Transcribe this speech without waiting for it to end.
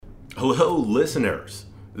Hello, listeners.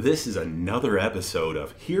 This is another episode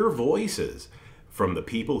of Hear Voices from the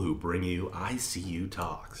people who bring you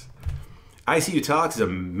icuTalks. icuTalks is a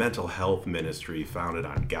mental health ministry founded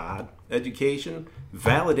on God, education,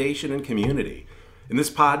 validation, and community. In this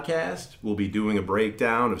podcast, we'll be doing a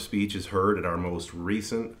breakdown of speeches heard at our most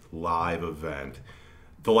recent live event.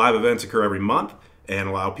 The live events occur every month and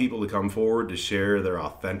allow people to come forward to share their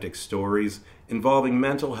authentic stories involving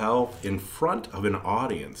mental health in front of an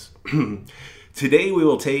audience. Today we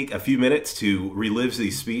will take a few minutes to relive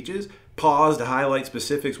these speeches, pause to highlight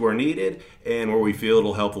specifics where needed, and where we feel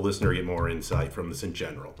it'll help the listener get more insight from this in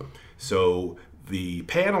general. So the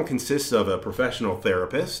panel consists of a professional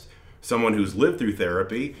therapist, someone who's lived through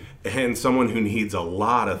therapy, and someone who needs a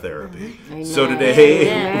lot of therapy. Amen. So today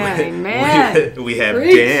Amen. we have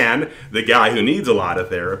Preach. Dan, the guy who needs a lot of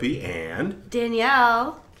therapy, and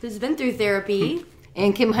Danielle, who's been through therapy.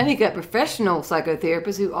 And Kim Honeycutt, professional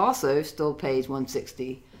psychotherapist, who also still pays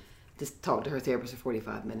 $160 to talk to her therapist for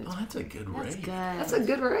 45 minutes. oh, that's a good rate. That's good. That's a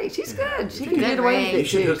good rate. She's good. She You can should get away rate. with You it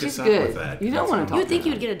should too. hook She's us up good. with that. You don't want to You talk would think to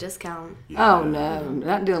you her. would get a discount. Oh no,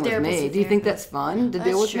 not dealing with Therapist me. is Do you think therapist. that's fun to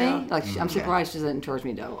deal That's with me? true. Like I'm surprised she doesn't charge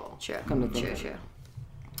me double. True. Come to think True, of it.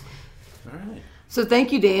 true. All right. So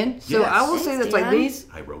thank you, Dan. So Yes. I will say Thanks, that's like Dan. these.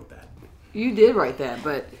 I wrote that. You did write that,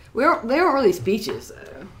 but they aren't really speeches though.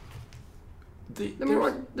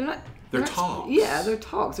 They're not. They're talks. Yeah, they're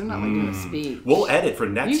talks. They're not like doing a speech. We'll edit for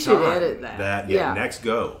next You should time. edit that. Yeah, Yeah. next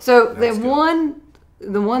go. So Next go.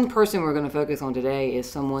 the one person we're going to focus on today is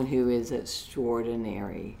someone who is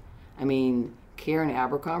extraordinary. I mean, Karen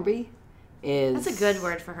Abercrombie is. That's a good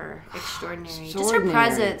word for her. Extraordinary. Just her Extraordinary.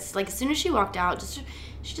 presence. Like as soon as she walked out,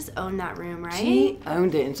 she just owned that room, right? She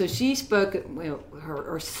owned it, and so she spoke at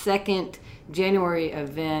her second January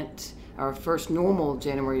event. Our first normal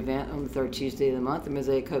January event on the third Tuesday of the month, the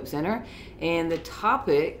Mosaic Hope Center, and the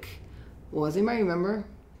topic was, anybody remember?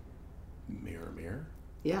 Mirror, mirror.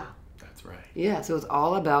 Yeah. That's right. Yeah, so it's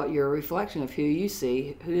all about your reflection of who you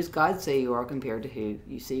see, who does God say you are compared to who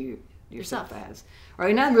you see yourself as.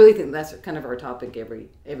 Right, and I really think that's kind of our topic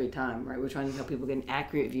every time, right? We're trying to help people get an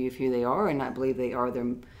accurate view of who they are, and I believe they are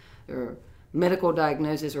their medical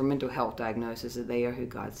diagnosis or mental health diagnosis, that they are who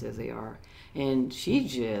God says they are. And she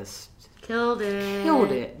just Killed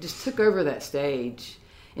it. just took over that stage.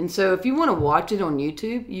 And so if you want to watch it on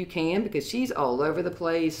YouTube, you can, because she's all over the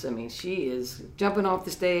place. I mean, she is jumping off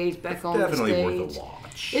the stage, back on the stage. Definitely worth a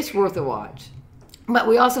watch. It's worth a watch. But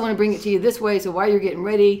we also want to bring it to you this way, so while you're getting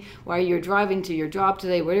ready, while you're driving to your job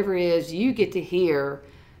today, whatever it is, you get to hear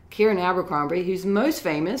Karen Abercrombie, who's most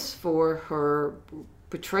famous for her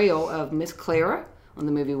portrayal of Miss Clara on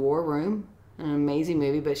the movie War Room. An amazing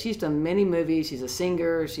movie, but she's done many movies. She's a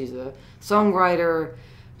singer, she's a songwriter.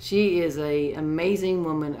 She is an amazing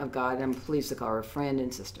woman of God, and I'm pleased to call her a friend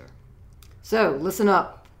and sister. So listen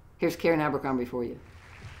up. Here's Karen Abercrombie for you.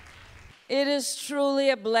 It is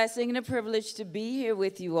truly a blessing and a privilege to be here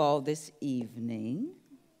with you all this evening.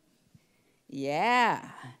 Yeah.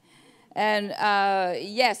 And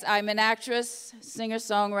yes, I'm an actress,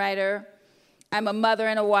 singer-songwriter. I'm a mother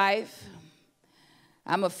and a wife.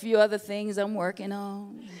 I'm a few other things I'm working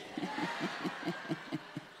on.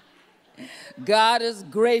 God is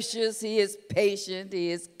gracious, He is patient, He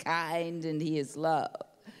is kind, and He is love.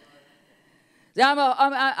 I'm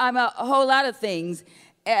a whole lot of things,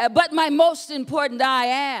 but my most important I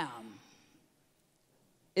am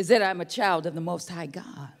is that I'm a child of the Most High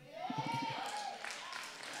God.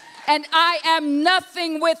 And I am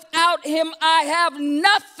nothing without Him. I have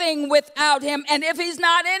nothing without Him. And if He's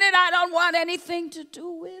not in it, I don't want anything to do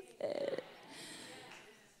with it.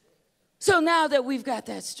 So now that we've got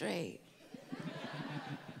that straight,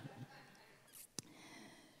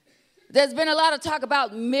 there's been a lot of talk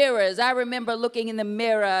about mirrors. I remember looking in the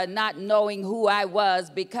mirror not knowing who I was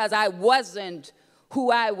because I wasn't who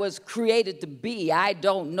I was created to be. I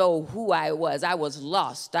don't know who I was. I was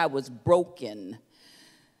lost. I was broken.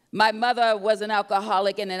 My mother was an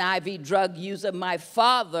alcoholic and an IV drug user. My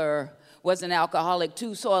father was an alcoholic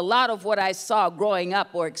too. So a lot of what I saw growing up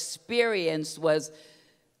or experienced was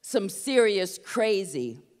some serious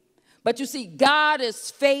crazy. But you see, God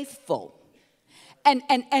is faithful. And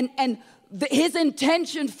His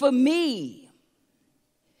intention for me,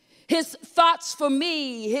 His thoughts for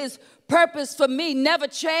me, His purpose for me never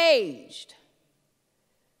changed.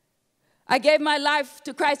 I gave my life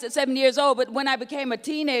to Christ at 7 years old, but when I became a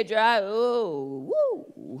teenager, ow.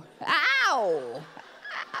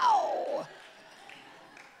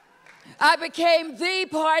 I became the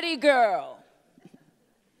party girl.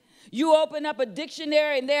 You open up a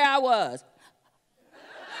dictionary and there I was.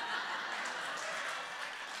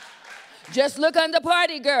 Just look under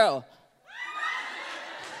party, girl.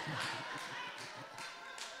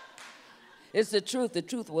 It's the truth. The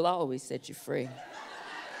truth will always set you free.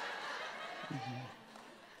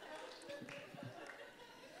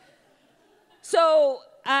 So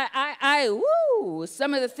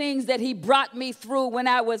some of the things that he brought me through when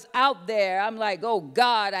I was out there, I'm like, oh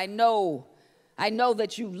God, I know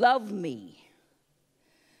that you love me.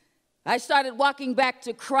 I started walking back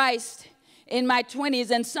to Christ in my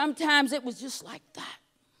 20s, and sometimes it was just like that.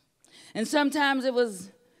 And sometimes it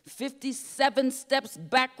was 57 steps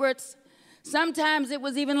backwards. Sometimes it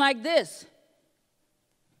was even like this.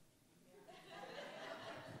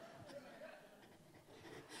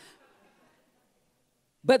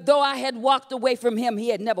 But though I had walked away from him, he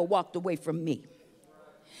had never walked away from me.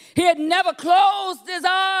 He had never closed his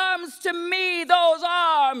arms to me, those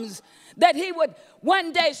arms that he would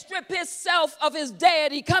one day strip himself of his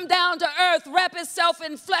deity, come down to earth, wrap himself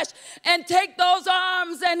in flesh, and take those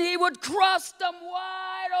arms, and he would cross them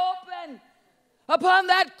wide open upon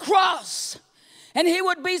that cross. And he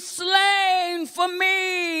would be slain for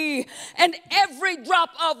me, and every drop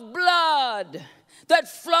of blood that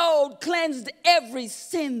flowed cleansed every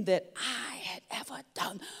sin that I had ever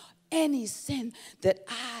done, any sin that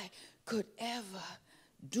I could ever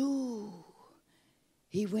do.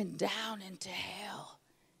 He went down into hell,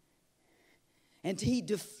 and he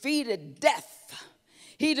defeated death.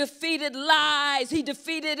 He defeated lies. He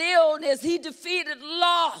defeated illness. He defeated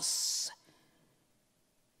loss.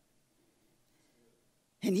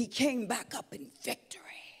 And he came back up in victory.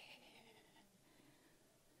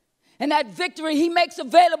 And that victory he makes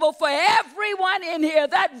available for everyone in here.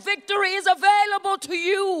 That victory is available to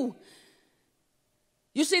you.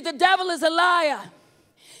 You see, the devil is a liar.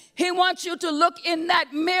 He wants you to look in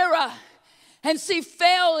that mirror and see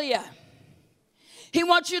failure. He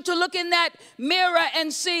wants you to look in that mirror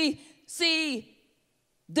and see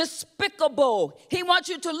despicable. He wants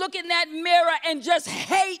you to look in that mirror and just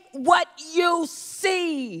hate what you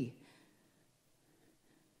see.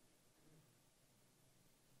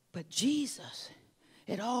 But Jesus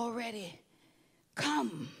had already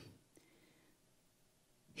come.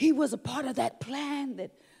 He was a part of that plan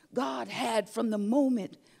that God had from the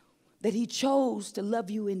moment that he chose to love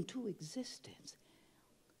you into existence.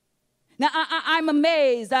 Now, I'm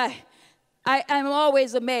amazed. I'm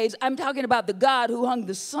always amazed. I'm talking about the God who hung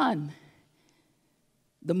the sun,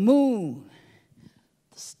 the moon,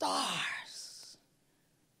 the stars.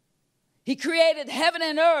 He created heaven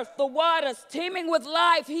and earth, the waters teeming with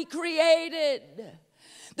life he created.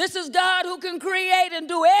 This is God who can create and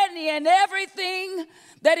do any and everything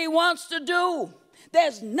that he wants to do.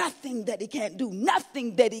 There's nothing that he can't do,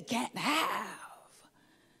 nothing that he can't have.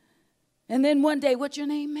 And then one day, what's your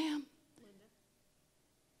name, ma'am?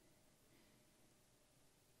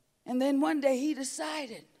 And then one day he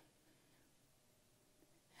decided,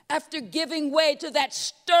 after giving way to that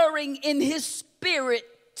stirring in his spirit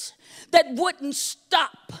that wouldn't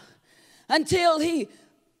stop until he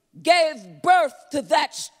gave birth to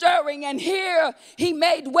that stirring, and here he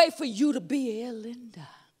made way for you to be here, Linda.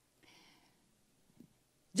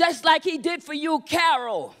 Just like he did for you,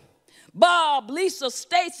 Carol, Bob, Lisa,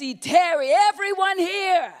 Stacy, Terry, everyone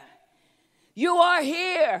here. You are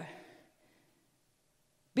here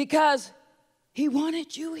because he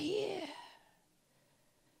wanted you here.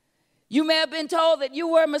 You may have been told that you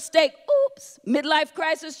were a mistake. Oops, midlife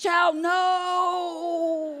crisis child.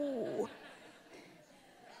 No.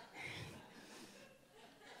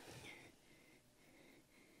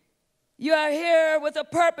 You are here with a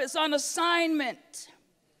purpose, on assignment.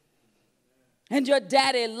 And your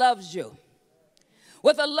daddy loves you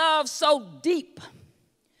with a love so deep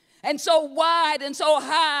and so wide and so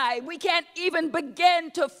high, we can't even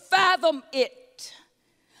begin to fathom it.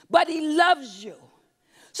 But he loves you.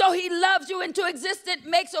 So he loves you into existence,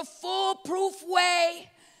 makes a foolproof way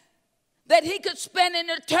that he could spend an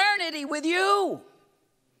eternity with you.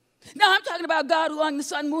 Now, I'm talking about God who hung the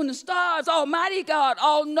sun, moon, and stars, almighty God,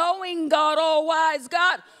 all-knowing God, all-wise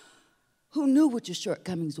God, who knew what your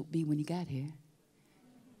shortcomings would be when you got here.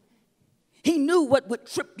 He knew what would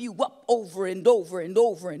trip you up over and over and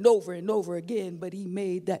over and over and over again, but he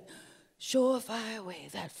made that surefire way,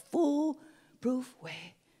 that foolproof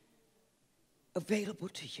way available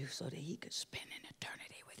to you so that he could spend an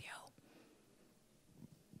eternity with you.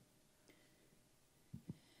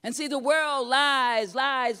 And see, the world lies.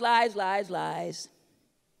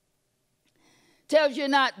 Tells you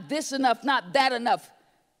not this enough, not that enough.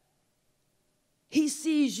 He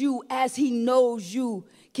sees you as he knows you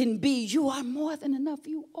can be. You are more than enough.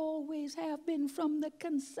 You always have been from the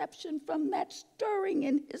conception, from that stirring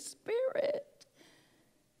in his spirit.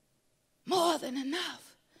 More than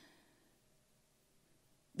enough.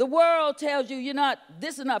 The world tells you you're not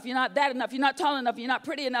this enough, you're not that enough, you're not tall enough, you're not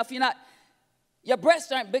pretty enough, your breasts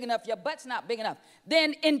aren't big enough, your butt's not big enough.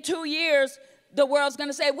 Then in 2 years, the world's going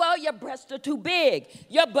to say, well, your breasts are too big,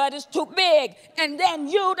 your butt is too big, and then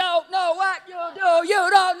you don't know what you do, you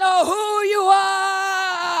don't know who you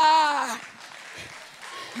are.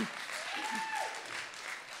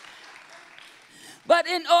 But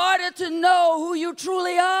in order to know who you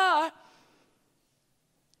truly are,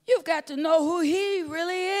 you've got to know who he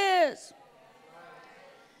really is.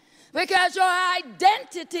 Because your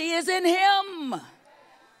identity is in him.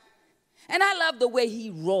 And I love the way he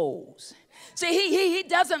rolls. See, he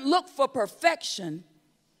doesn't look for perfection.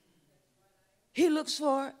 He looks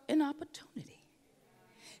for an opportunity.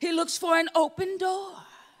 He looks for an open door.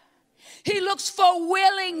 He looks for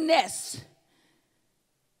willingness.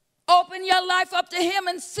 Open your life up to him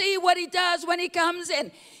and see what he does when he comes in.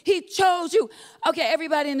 He chose you. Okay,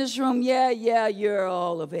 everybody in this room, yeah, you're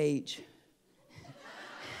all of age.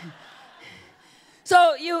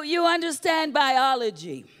 So you understand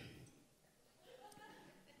biology.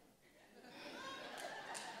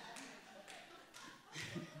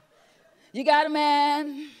 You got a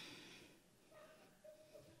man.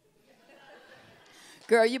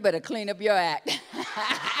 Girl, you better clean up your act.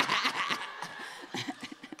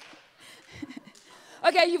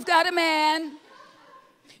 Okay, you've got a man.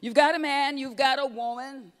 You've got a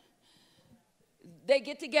woman. They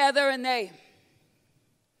get together and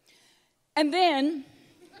then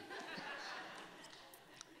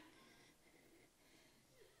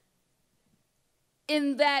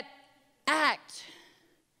in that act,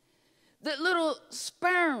 the little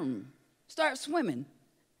sperm starts swimming.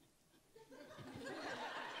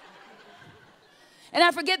 And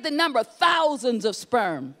I forget the number, thousands of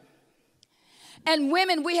sperm. And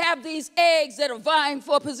women, we have these eggs that are vying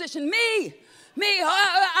for a position. Me,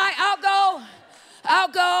 I'll go.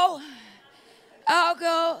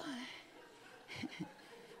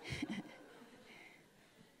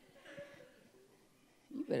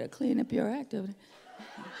 You better clean up your act over there.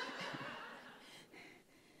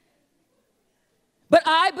 But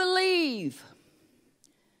I believe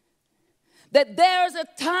that there's a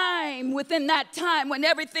time within that time when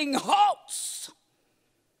everything halts.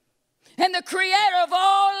 And the creator of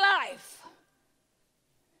all life,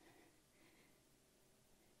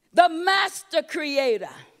 the master creator,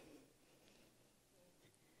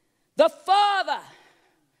 the Father,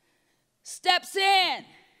 steps in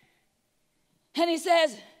and he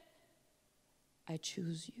says, I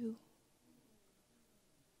choose you.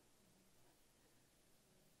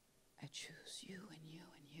 I choose you and you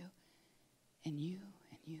and you and you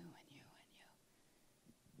and you and you and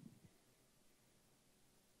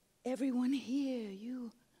you. Everyone here,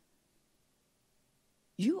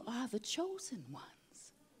 you are the chosen ones.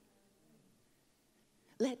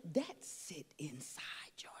 Let that sit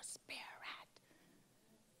inside your spirit.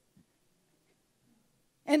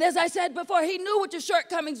 And as I said before, he knew what your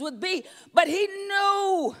shortcomings would be, but he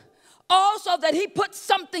knew also that he put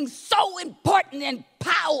something so important and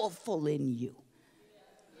powerful in you.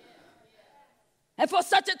 And for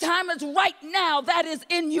such a time as right now, that is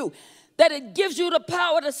in you, that it gives you the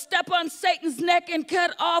power to step on Satan's neck and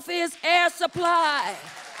cut off his air supply.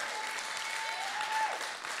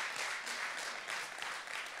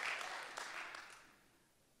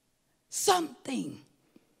 Something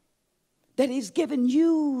that he's given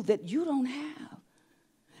you that you don't have.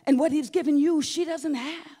 And what he's given you, she doesn't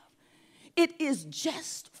have. It is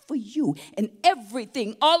just for you. And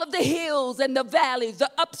everything, all of the hills and the valleys, the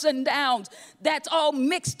ups and downs, that's all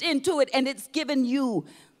mixed into it. And it's given you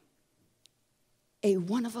a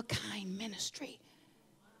one-of-a-kind ministry.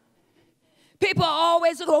 People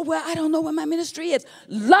always go, well, I don't know what my ministry is.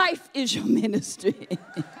 Life is your ministry.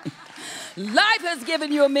 Life has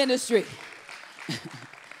given you a ministry.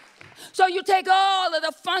 So you take all of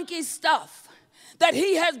the funky stuff that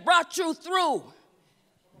he has brought you through,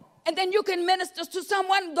 and then you can minister to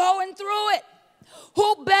someone going through it.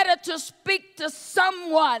 Who better to speak to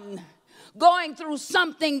someone going through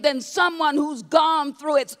something than someone who's gone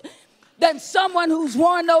through it, than someone who's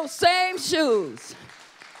worn those same shoes?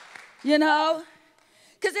 You know?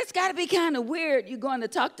 Because it's got to be kind of weird. You're going to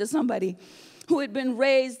talk to somebody who had been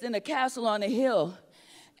raised in a castle on a hill,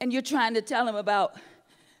 and you're trying to tell them about,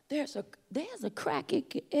 there's a crack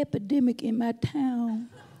epidemic in my town,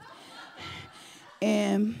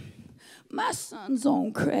 and my son's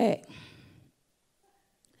on crack.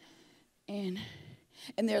 And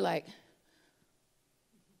they're like,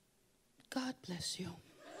 God bless you.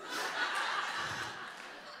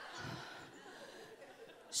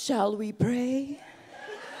 Shall we pray?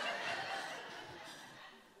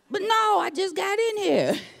 I just got in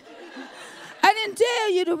here. I didn't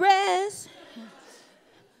tell you the rest.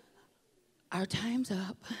 Our time's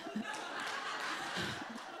up.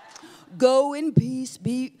 Go in peace,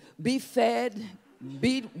 be fed,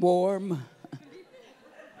 be warm.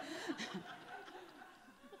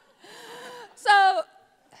 So,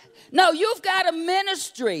 no, you've got a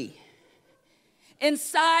ministry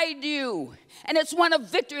inside you, and it's one of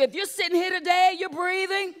victory. If you're sitting here today, you're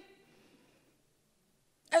breathing,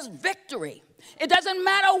 that's victory. It doesn't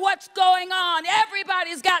matter what's going on.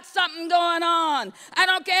 Everybody's got something going on. I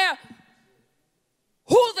don't care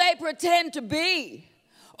who they pretend to be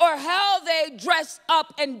or how they dress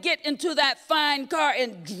up and get into that fine car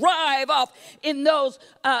and drive off in those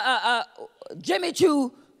Jimmy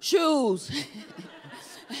Choo shoes.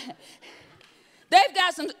 They've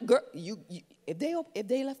got some girl. If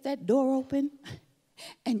they left that door open,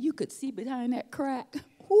 and you could see behind that crack,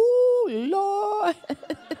 ooh, Lord.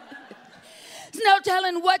 There's no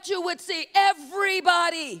telling what you would see.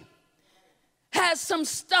 Everybody has some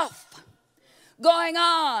stuff going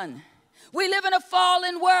on. We live in a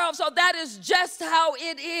fallen world, so that is just how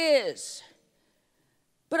it is.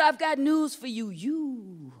 But I've got news for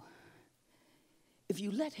you. If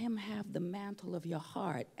you let him have the mantle of your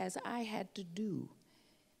heart, as I had to do,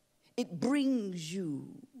 it brings you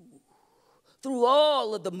through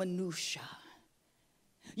all of the minutia.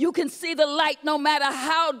 You can see the light no matter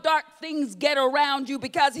how dark things get around you,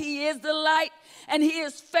 because he is the light and he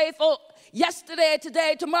is faithful yesterday,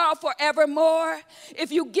 today, tomorrow, forevermore.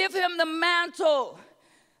 If you give him the mantle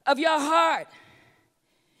of your heart,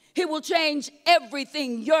 he will change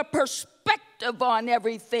everything, your perspective on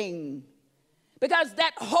everything, because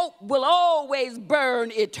that hope will always burn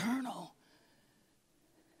eternal.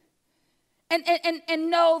 And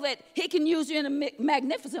know that he can use you in a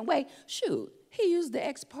magnificent way. Shoot, he used the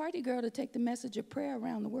ex-party girl to take the message of prayer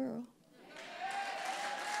around the world.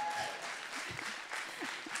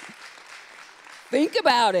 Think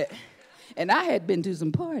about it. And I had been to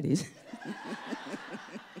some parties.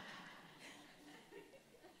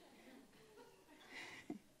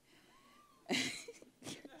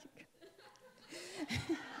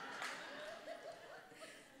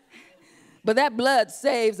 But that blood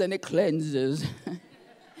saves and it cleanses.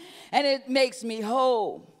 And it makes me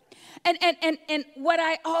whole. And what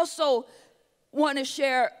I also want to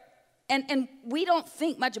share, and we don't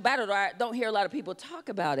think much about it, or I don't hear a lot of people talk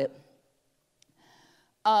about it.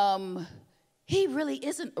 He really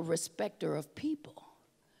isn't a respecter of people.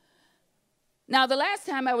 Now, the last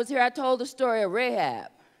time I was here, I told the story of Rahab.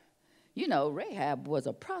 You know, Rahab was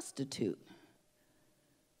a prostitute.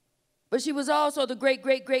 But she was also the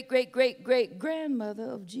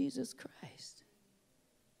great-great-great-great-great-great-grandmother of Jesus Christ.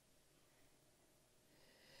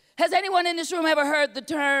 Has anyone in this room ever heard the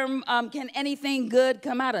term, can anything good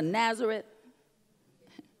come out of Nazareth?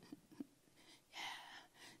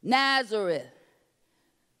 Nazareth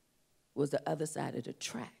was the other side of the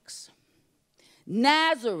tracks.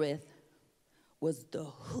 Nazareth was the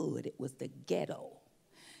hood. It was the ghetto.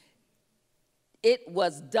 It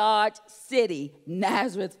was Dodge City.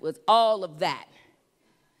 Nazareth was all of that.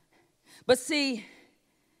 But see,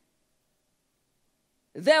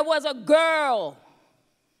 there was a girl.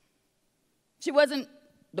 She wasn't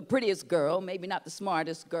the prettiest girl, maybe not the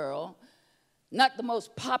smartest girl, not the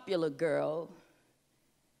most popular girl.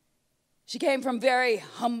 She came from very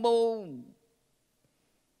humble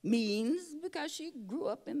means because she grew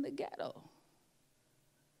up in the ghetto.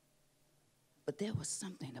 But there was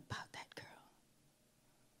something about that girl.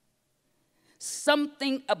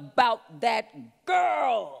 Something about that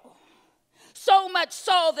girl. So much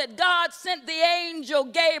so that God sent the angel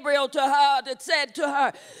Gabriel to her that said to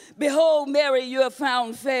her, "Behold, Mary, you have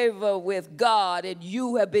found favor with God, and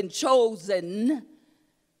you have been chosen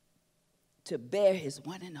to bear his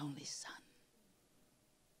one and only son."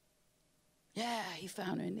 Yeah, he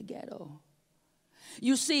found her in the ghetto.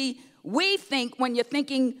 You see, we think, when you're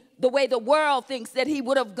thinking the way the world thinks, that he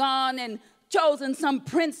would have gone and chosen some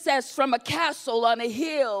princess from a castle on a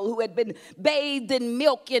hill who had been bathed in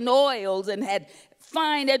milk and oils and had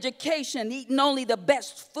fine education, eaten only the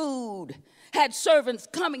best food, had servants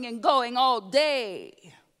coming and going all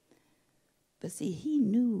day. But see, he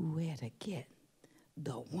knew where to get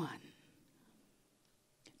the one.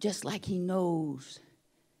 Just like he knows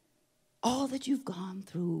all that you've gone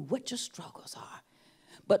through, what your struggles are.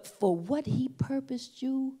 But for what he purposed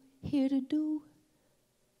you here to do,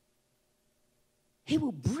 he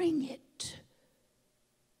will bring it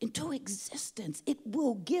into existence. It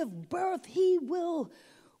will give birth. He will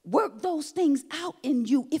work those things out in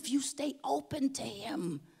you if you stay open to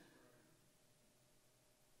him.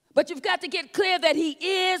 But you've got to get clear that he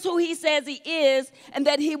is who he says he is and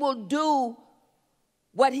that he will do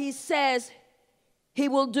what he says he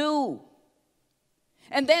will do.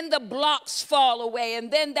 And then the blocks fall away,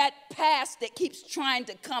 and then that past that keeps trying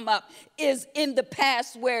to come up is in the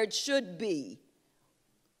past where it should be.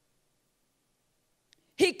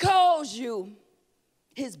 He calls you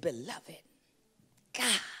his beloved.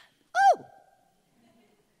 God. Oh!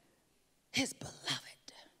 His beloved.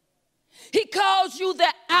 He calls you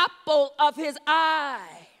the apple of his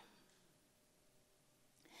eye.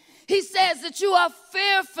 He says that you are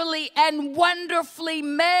fearfully and wonderfully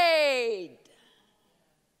made.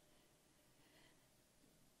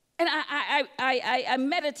 And I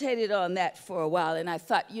meditated on that for a while, and I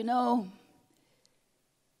thought, you know,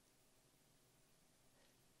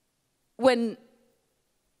 when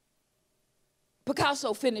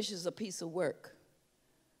Picasso finishes a piece of work,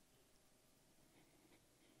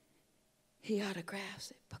 he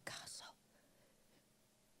autographs it, Picasso.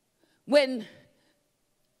 When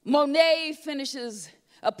Monet finished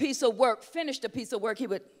a piece of work, he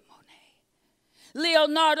would, Monet.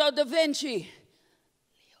 Leonardo da Vinci.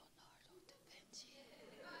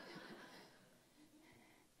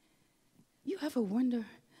 You ever wonder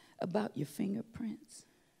about your fingerprints?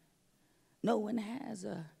 No one has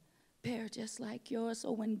a pair just like yours.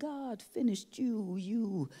 So when God finished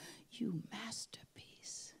you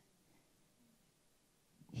masterpiece,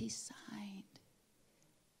 he signed,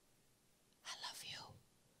 I love you,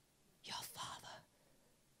 your Father,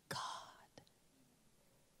 God.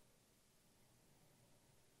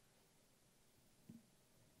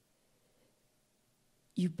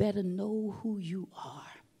 You better know who you are.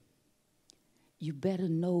 You better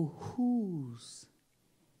know whose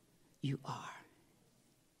you are.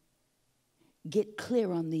 Get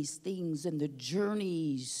clear on these things, and the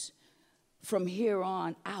journeys from here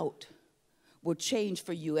on out will change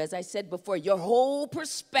for you. As I said before, your whole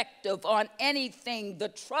perspective on anything, the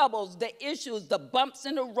troubles, the issues, the bumps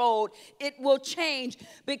in the road, it will change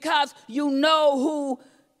because you know who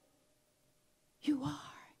you are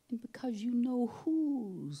and because you know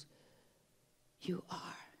whose you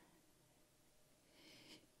are.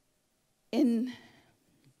 In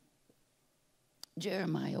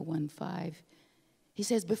Jeremiah 1:5, he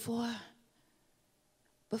says, before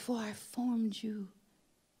I formed you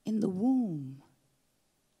in the womb,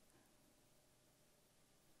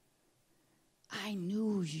 I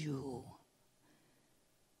knew you.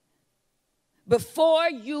 Before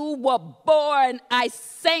you were born, I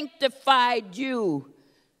sanctified you.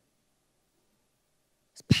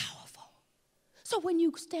 It's powerful. So when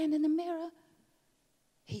you stand in the mirror,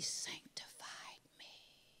 he sanctified me.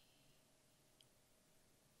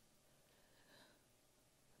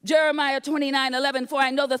 Jeremiah 29:11, for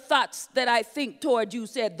I know the thoughts that I think toward you,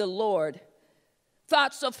 said the Lord.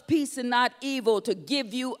 Thoughts of peace and not evil, to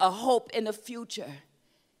give you a hope in the future.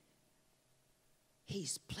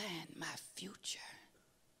 He's planned my future.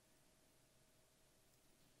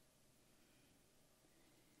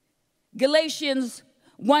 Galatians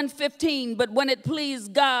 1:15, but when it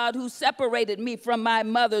pleased God who separated me from my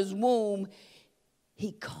mother's womb,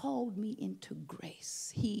 he called me into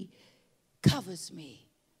grace. He covers me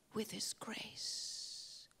with his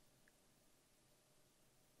grace.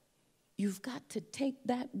 You've got to take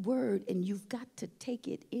that word and you've got to take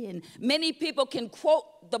it in. Many people can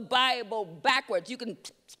quote the Bible backwards. You can,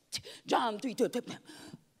 John 3:2,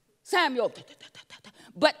 Samuel,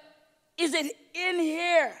 but is it in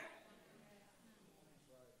here?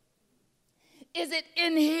 Is it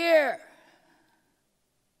in here?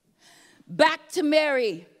 Back to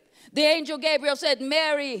Mary. The angel Gabriel said,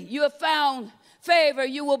 Mary, you have found favor.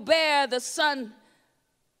 You will bear the Son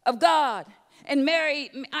of God. And Mary,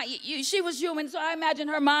 she was human, so I imagine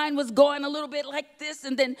her mind was going a little bit like this.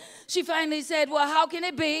 And then she finally said, well, how can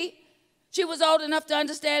it be? She was old enough to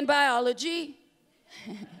understand biology.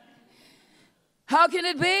 How can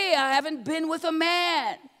it be? I haven't been with a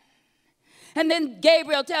man. And then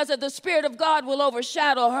Gabriel tells her the Spirit of God will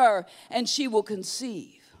overshadow her and she will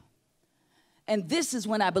conceive. And this is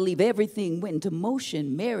when I believe everything went into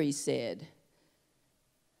motion. Mary said,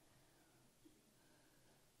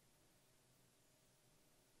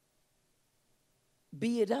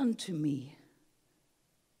 be it unto me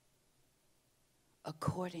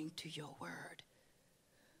according to your word.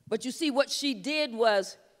 But you see, what she did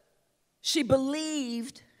was she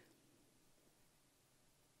believed,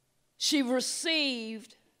 she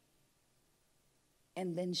received,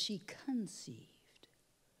 and then she conceived.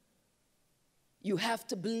 You have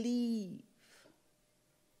to believe.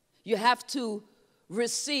 You have to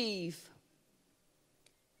receive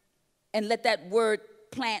and let that word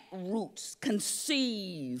plant roots,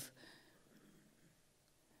 conceive.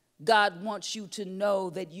 God wants you to know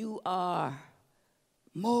that you are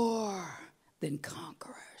more than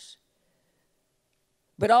conquerors.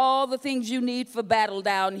 But all the things you need for battle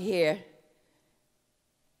down here,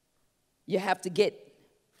 you have to get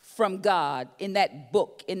from God in that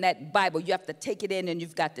book, in that Bible. You have to take it in, and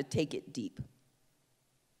you've got to take it deep.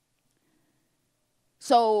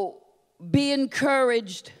 So be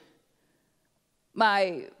encouraged,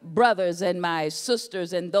 my brothers and my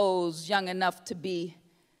sisters and those young enough to be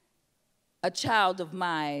a child of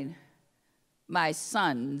mine, my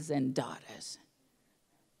sons and daughters.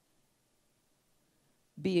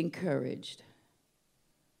 Be encouraged.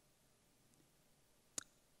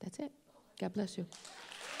 That's it. God bless you.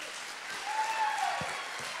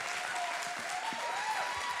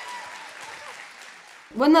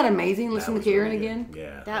 Wasn't that amazing listening to Karen really again?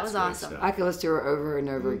 Yeah. That was awesome. I could listen to her over and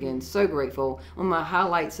over again. So grateful. One of my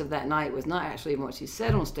highlights of that night was not actually what she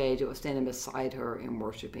said on stage, it was standing beside her and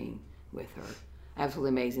worshiping with her. Absolutely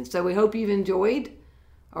amazing. So we hope you've enjoyed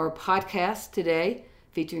our podcast today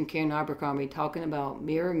featuring Karen Abercrombie talking about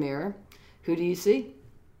Mirror, Mirror, who do you see?